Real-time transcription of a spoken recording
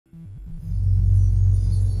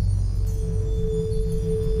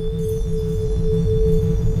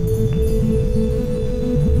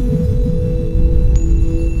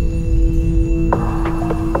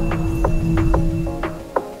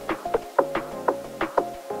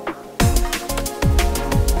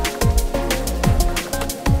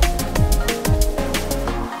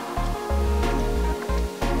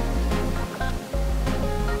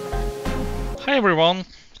everyone,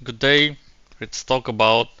 good day. Let's talk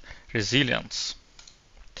about resilience.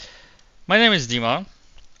 My name is Dima.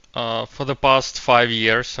 For the past 5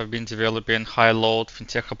 years, I've been developing high-load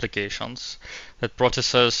fintech applications that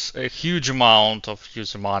processes a huge amount of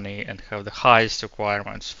user money and have the highest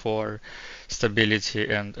requirements for stability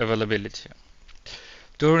and availability.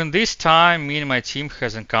 During this time, me and my team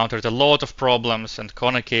has encountered a lot of problems and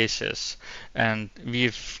corner cases, and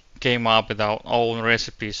we've came up with our own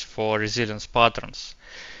recipes for resilience patterns.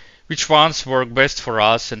 Which ones work best for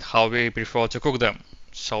us and how we prefer to cook them,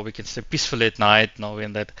 so we can sleep peacefully at night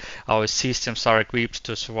knowing that our systems are equipped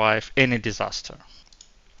to survive any disaster.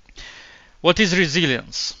 What is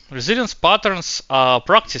resilience? Resilience patterns are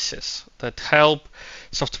practices that help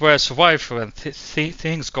software survive when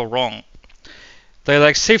things go wrong. They're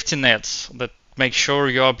like safety nets that make sure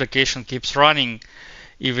your application keeps running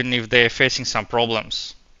even if they're facing some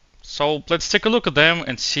problems. So let's take a look at them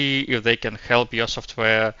and see if they can help your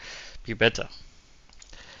software be better.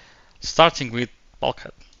 Starting with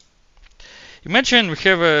bulkhead. Imagine we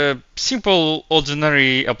have a simple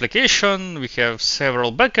ordinary application, we have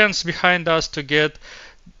several backends behind us to get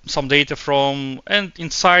some data from, and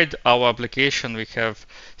inside our application we have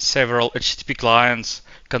several HTTP clients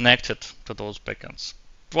connected to those backends.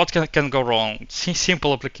 What can go wrong?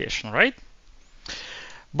 Simple application, right?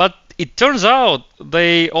 But it turns out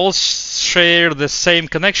they all share the same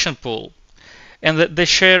connection pool, and that they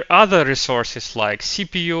share other resources like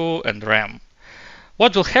CPU and RAM.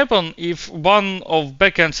 What will happen if one of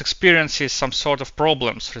backends experiences some sort of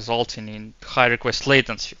problems resulting in high request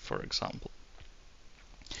latency, for example?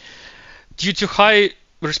 Due to high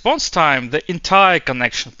response time, the entire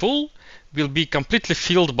connection pool will be completely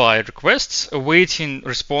filled by requests awaiting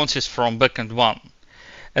responses from backend 1.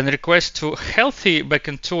 And requests to healthy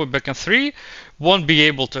backend 2 or backend 3 won't be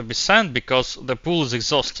able to be sent because the pool is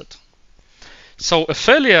exhausted. So a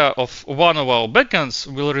failure of one of our backends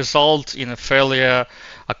will result in a failure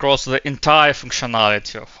across the entire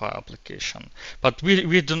functionality of our application. But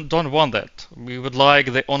we don't want that. We would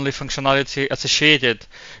like the only functionality associated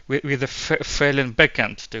with the failing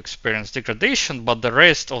backend to experience degradation, but the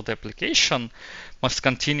rest of the application must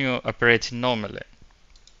continue operating normally.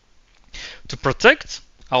 To protect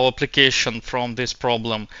our application from this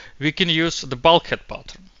problem, we can use the bulkhead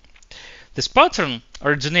pattern. This pattern,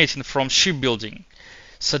 originating from shipbuilding,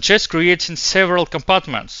 suggests creating several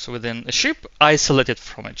compartments within a ship isolated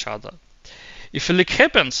from each other. If a leak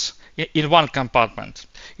happens in one compartment,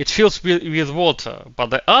 it fills with water, but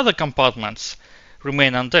the other compartments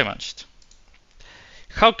remain undamaged.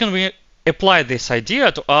 How can we apply this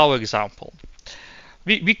idea to our example?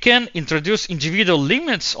 We can introduce individual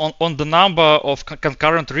limits on the number of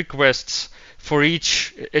concurrent requests for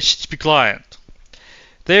each HTTP client.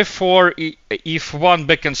 Therefore, if one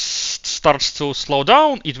backend starts to slow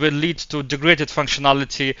down, it will lead to degraded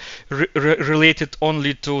functionality related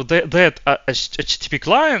only to that HTTP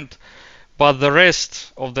client, but the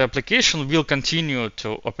rest of the application will continue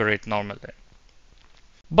to operate normally.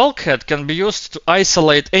 Bulkhead can be used to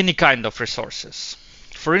isolate any kind of resources.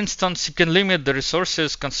 For instance, you can limit the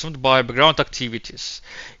resources consumed by background activities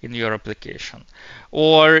in your application.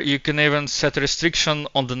 Or you can even set a restriction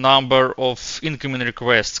on the number of incoming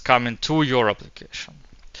requests coming to your application.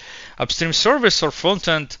 Upstream service or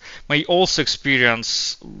frontend may also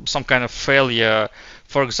experience some kind of failure,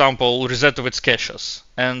 for example, reset of its caches,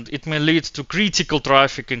 and it may lead to critical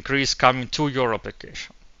traffic increase coming to your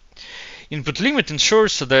application. Input limit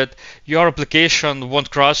ensures that your application won't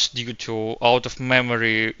crash due to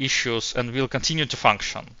out-of-memory issues and will continue to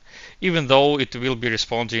function, even though it will be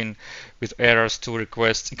responding with errors to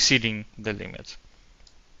requests exceeding the limit.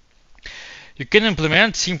 You can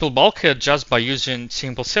implement simple bulkhead just by using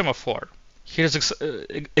simple semaphore. Here's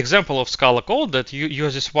an example of Scala code that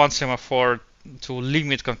uses one semaphore to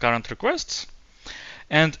limit concurrent requests,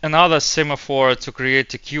 and another semaphore to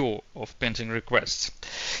create a queue of pending requests.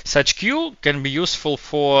 Such queue can be useful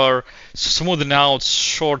for smoothing out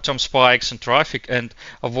short-term spikes in traffic and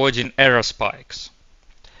avoiding error spikes.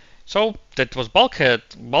 So that was bulkhead.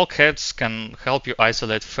 Bulkheads can help you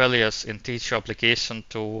isolate failures and teach your application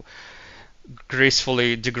to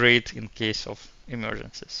gracefully degrade in case of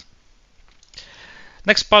emergencies.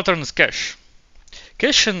 Next pattern is cache.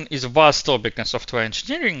 Caching is a vast topic in software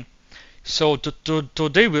engineering. So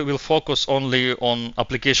today we will focus only on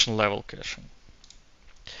application level caching.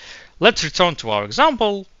 Let's return to our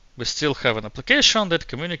example. We still have an application that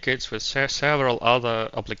communicates with several other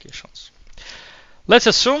applications. Let's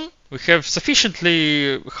assume we have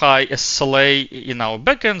sufficiently high SLA in our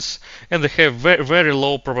backends and they have very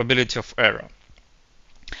low probability of error.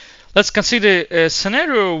 Let's consider a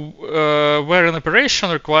scenario where an operation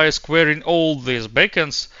requires querying all these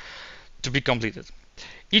backends to be completed.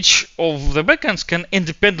 Each of the backends can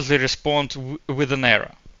independently respond with an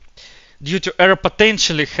error. Due to error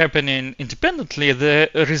potentially happening independently, the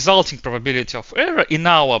resulting probability of error in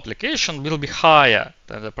our application will be higher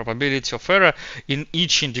than the probability of error in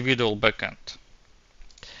each individual backend.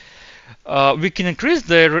 We can increase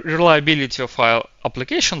the reliability of our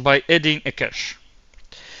application by adding a cache.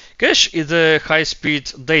 Cache is a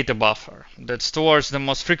high-speed data buffer that stores the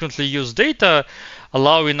most frequently used data,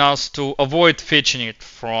 allowing us to avoid fetching it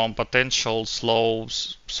from potential slow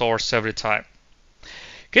source every time.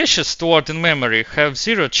 Caches stored in memory have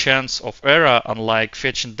zero chance of error, unlike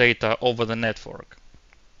fetching data over the network.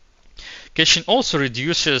 Caching also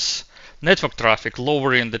reduces network traffic,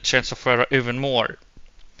 lowering the chance of error even more.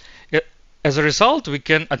 As a result, we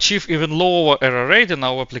can achieve even lower error rate in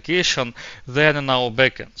our application than in our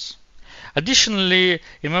backends. Additionally,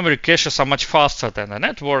 in-memory caches are much faster than the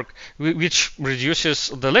network, which reduces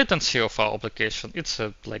the latency of our application. It's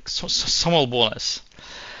a small bonus.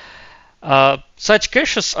 Such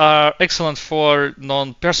caches are excellent for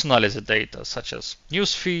non-personalized data, such as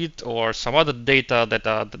newsfeed or some other data that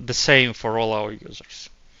are the same for all our users.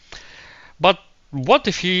 But what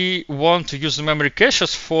if we want to use the memory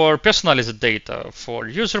caches for personalized data, for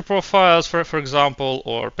user profiles, for example,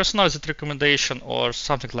 or personalized recommendation or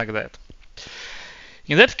something like that?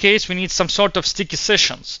 In that case, we need some sort of sticky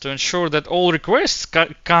sessions to ensure that all requests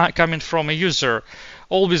coming from a user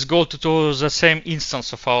always go to the same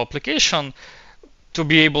instance of our application to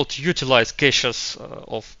be able to utilize caches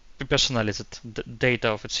of personalized data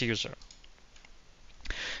of its user.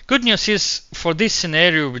 Good news is, for this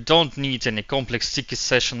scenario, we don't need any complex sticky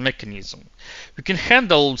session mechanism. We can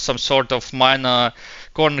handle some sort of minor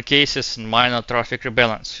corner cases and minor traffic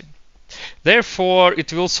rebalancing. Therefore,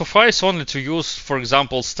 it will suffice only to use, for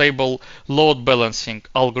example, stable load balancing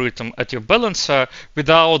algorithm at your balancer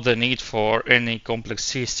without the need for any complex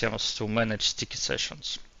systems to manage sticky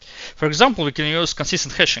sessions. For example, we can use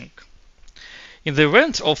consistent hashing. In the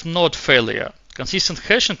event of node failure, consistent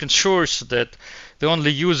hashing ensures that the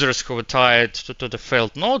only users who are tied to the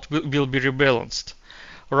failed node will be rebalanced,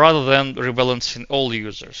 rather than rebalancing all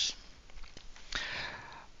users.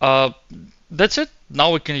 That's it.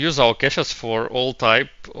 Now we can use our caches for all type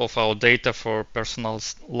of our data, for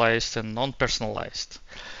personalized and non-personalized.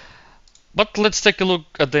 But let's take a look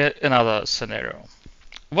at another scenario.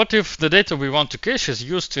 What if the data we want to cache is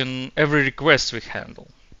used in every request we handle?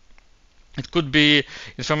 It could be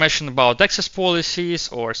information about access policies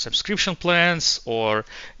or subscription plans or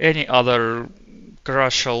any other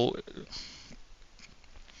crucial.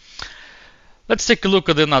 Let's take a look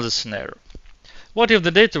at another scenario. What if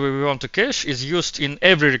the data we want to cache is used in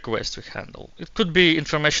every request we handle? It could be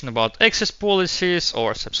information about access policies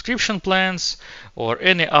or subscription plans or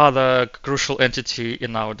any other crucial entity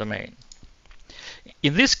in our domain.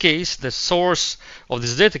 In this case, the source of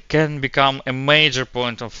this data can become a major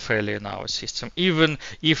point of failure in our system, even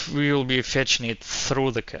if we will be fetching it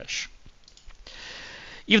through the cache.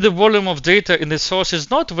 If the volume of data in the source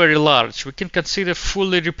is not very large, we can consider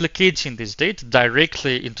fully replicating this data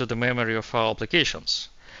directly into the memory of our applications.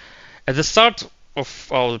 At the start of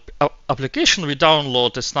our application, we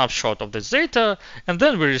download a snapshot of this data, and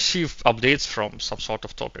then we receive updates from some sort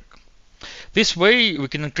of topic. This way, we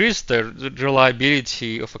can increase the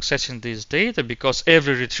reliability of accessing this data, because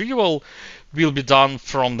every retrieval will be done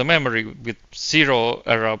from the memory with zero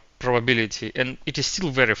error probability, and it is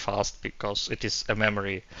still very fast because it is a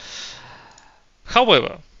memory.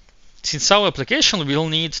 However, since our application will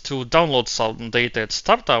need to download some data at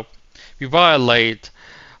startup, we violate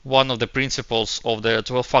one of the principles of the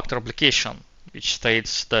 12-factor application, which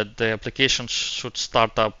states that the application should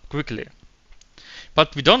start up quickly.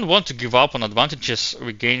 But we don't want to give up on advantages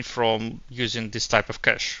we gain from using this type of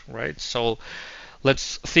cache, right? So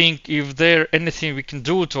let's think if there anything we can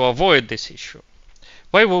do to avoid this issue.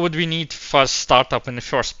 Why would we need fast startup in the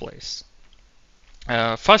first place?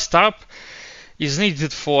 Fast startup is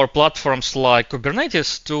needed for platforms like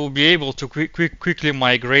Kubernetes to be able to quickly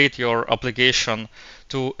migrate your application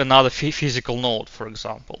to another physical node, for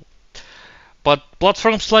example. But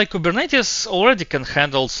platforms like Kubernetes already can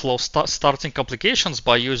handle slow starting applications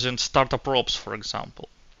by using startup ropes, for example.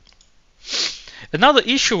 Another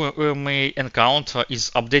issue we may encounter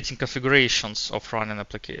is updating configurations of running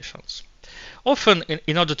applications. Often,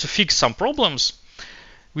 in order to fix some problems,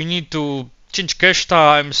 we need to change cache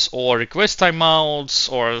times or request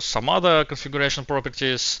timeouts or some other configuration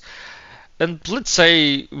properties. And let's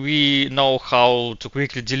say we know how to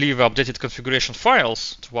quickly deliver updated configuration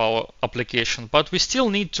files to our application, but we still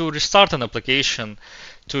need to restart an application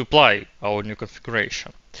to apply our new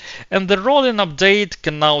configuration. And the rolling update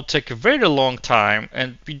can now take a very long time,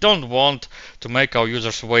 and we don't want to make our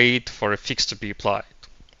users wait for a fix to be applied.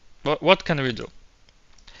 What can we do?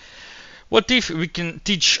 What if we can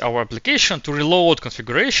teach our application to reload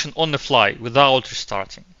configuration on the fly without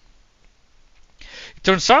restarting? It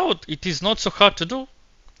turns out it is not so hard to do.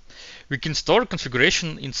 We can store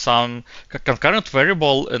configuration in some concurrent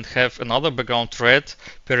variable and have another background thread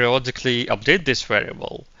periodically update this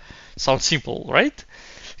variable. Sounds simple, right?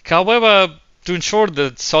 However, to ensure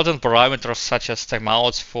that certain parameters such as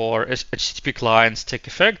timeouts for HTTP clients take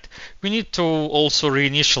effect, we need to also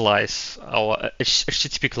reinitialize our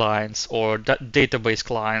HTTP clients or database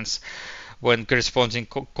clients when corresponding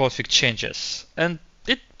config changes. And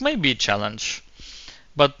it may be a challenge.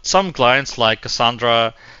 But some clients like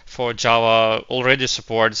Cassandra for Java already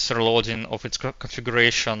supports reloading of its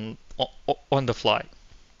configuration on the fly.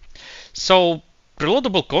 So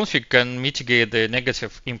reloadable config can mitigate the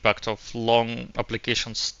negative impact of long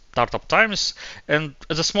application startup times, and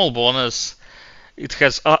as a small bonus, it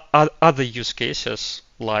has other use cases,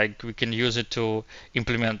 like we can use it to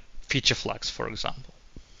implement feature flags, for example.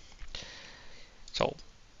 So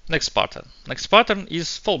next pattern. Next pattern is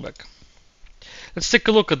fallback. Let's take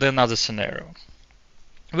a look at another scenario.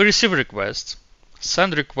 We receive a request,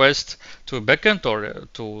 send request to a backend or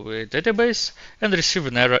to a database, and receive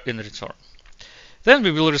an error in return. Then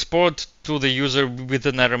we will respond to the user with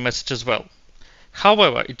an error message as well.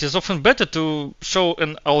 However, it is often better to show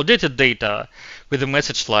an outdated data with a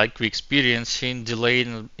message like we experiencing delay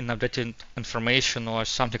in updating information or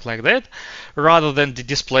something like that, rather than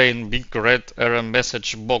displaying big red error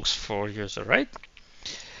message box for user, right?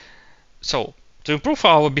 So, to improve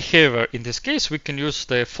our behavior in this case, we can use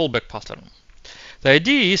the fallback pattern. The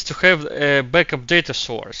idea is to have a backup data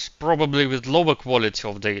source, probably with lower quality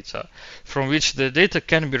of data, from which the data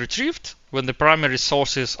can be retrieved when the primary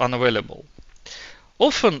source is unavailable.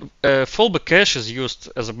 Often, fallback cache is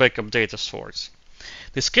used as a backup data source.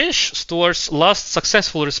 This cache stores last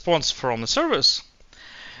successful response from the service,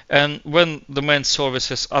 and when the main service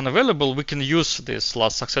is unavailable, we can use this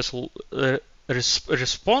last successful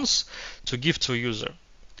response to give to user.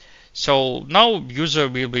 So now user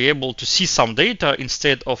will be able to see some data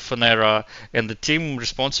instead of an error, and the team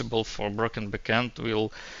responsible for broken backend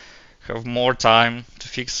will have more time to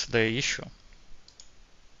fix the issue.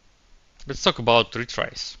 Let's talk about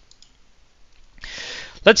retries.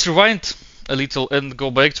 Let's rewind a little and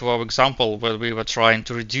go back to our example where we were trying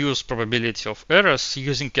to reduce probability of errors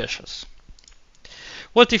using caches.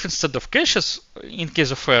 What if instead of caches, in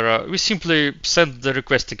case of error, we simply send the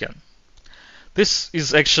request again? This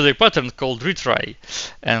is actually a pattern called retry,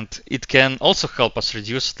 and it can also help us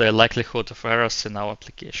reduce the likelihood of errors in our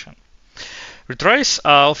application. Retries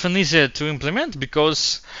are often easier to implement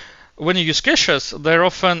because when you use caches, there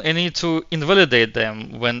often a need to invalidate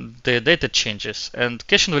them when the data changes, and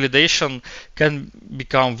cache invalidation can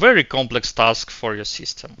become a very complex task for your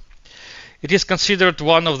system. It is considered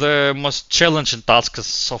one of the most challenging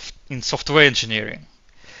tasks in software engineering.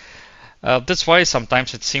 That's why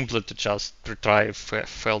sometimes it's simpler to just retry a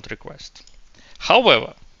failed request.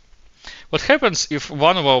 However, what happens if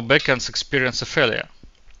one of our backends experiences a failure?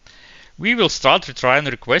 We will start retrying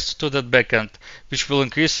requests to that backend, which will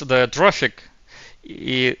increase the traffic.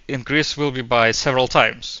 Increase will be by several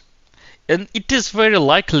times. And it is very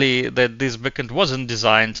likely that this backend wasn't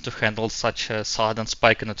designed to handle such a sudden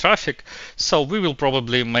spike in the traffic, so we will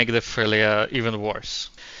probably make the failure even worse.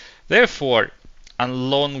 Therefore,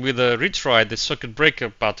 along with a retry, the circuit breaker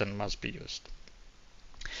pattern must be used.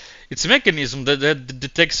 It's a mechanism that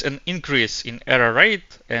detects an increase in error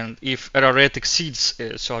rate, and if error rate exceeds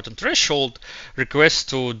a certain threshold, requests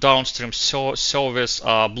to downstream service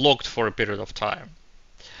are blocked for a period of time.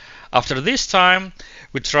 After this time,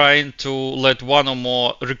 we try to let one or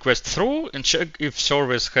more requests through and check if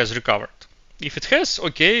service has recovered. If it has,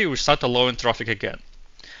 okay, we start allowing traffic again.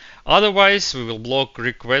 Otherwise, we will block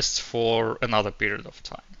requests for another period of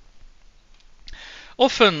time.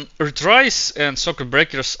 Often, retries and circuit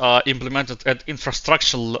breakers are implemented at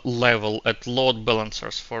infrastructure level at load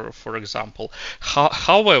balancers, for example.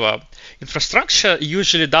 However, infrastructure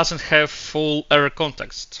usually doesn't have full error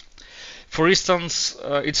context. For instance,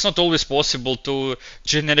 it's not always possible to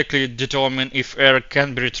generically determine if error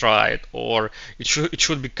can be retried, or it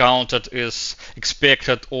should be counted as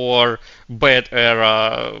expected or bad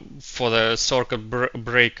error for the circuit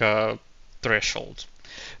breaker threshold.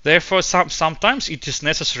 Therefore, sometimes it is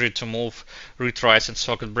necessary to move retries and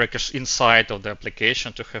circuit breakers inside of the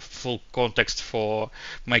application to have full context for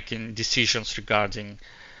making decisions regarding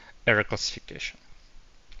error classification.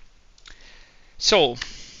 So,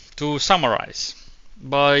 to summarize,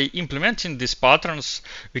 by implementing these patterns,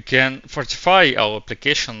 we can fortify our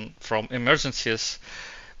application from emergencies,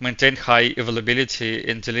 maintain high availability,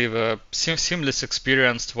 and deliver seamless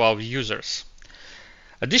experience to our users.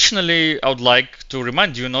 Additionally, I would like to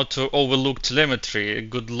remind you not to overlook telemetry.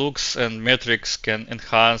 Good looks and metrics can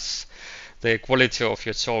enhance the quality of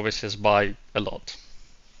your services by a lot.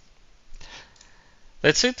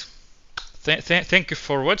 That's it. Thank you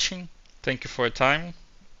for watching. Thank you for your time.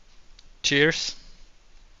 Cheers.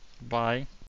 Bye.